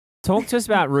Talk to us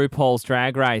about RuPaul's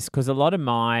Drag Race, because a lot of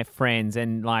my friends,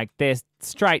 and like they're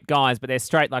straight guys, but they're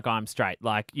straight like I'm straight.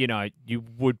 Like, you know, you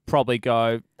would probably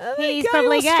go, he's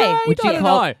probably gay.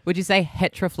 Would you say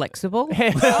heteroflexible?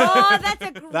 Oh, that's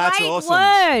a great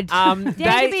awesome. word.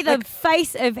 They to be the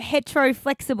face of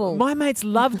heteroflexible. My mates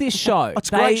love this show. It's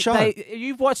a great show.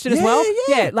 You've watched it as well?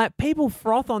 Yeah, like people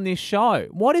froth on this show.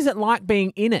 What is it like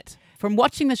being in it? From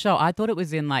watching the show, I thought it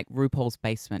was in like RuPaul's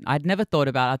basement. I'd never thought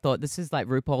about it. I thought this is like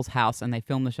RuPaul's house and they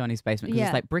filmed the show in his basement because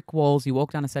it's like brick walls. You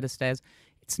walk down a set of stairs.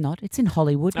 It's not. It's in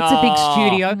Hollywood. It's a big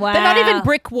studio. Wow. They're not even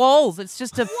brick walls. It's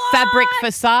just a fabric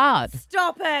facade.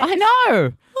 Stop it. I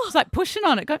know. It's like pushing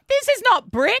on it. Go, this is not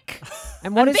brick.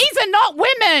 And what is these are not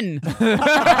women.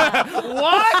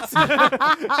 what?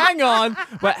 hang on.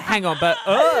 But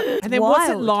and then what's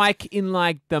it Wild. like in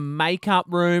like the makeup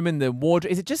room and the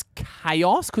wardrobe? Is it just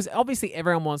chaos? Because obviously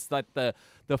everyone wants like the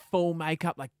full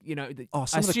makeup, like, you know,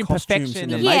 some of the assume costumes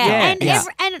perfection. and the Yeah, makeup.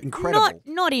 and Incredible.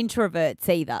 not introverts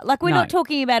either. Like, we're No. not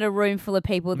talking about a room full of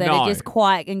people that are just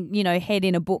quiet and, you know, head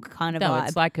in a book kind of No, vibe.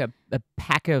 it's like a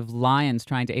pack of lions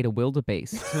trying to eat a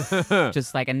wildebeest.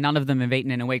 Just like, and none of them have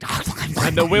eaten in a week.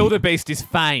 And the wildebeest is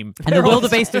fame. And the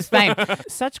wildebeest is fame.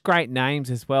 Such great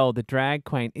names as well. The drag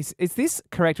queen. Is this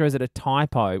correct or is it a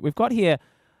typo? We've got here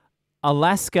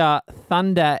Alaska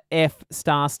Thunder F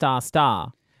star star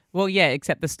star. Well, yeah,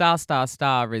 except the star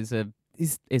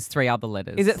is three other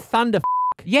letters. Is it Thunder?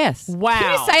 Yes. Wow.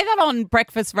 Can you say that on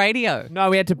breakfast radio? No,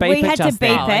 we had to beep it. We had to just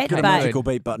beep now. it, Good but- magical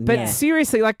beat button. But yeah.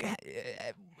 seriously, like,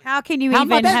 How can you How even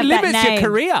much that have limits that name? your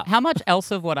career. How much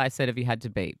else of what I said have you had to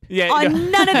beep? Yeah. Oh,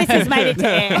 none of this has made it to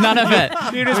air. None of it.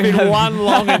 You just been one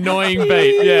long annoying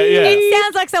beat. Yeah, yeah. It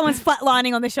sounds like someone's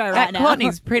flatlining on the show right now.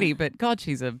 Courtney's pretty, but God,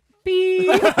 she's a beep.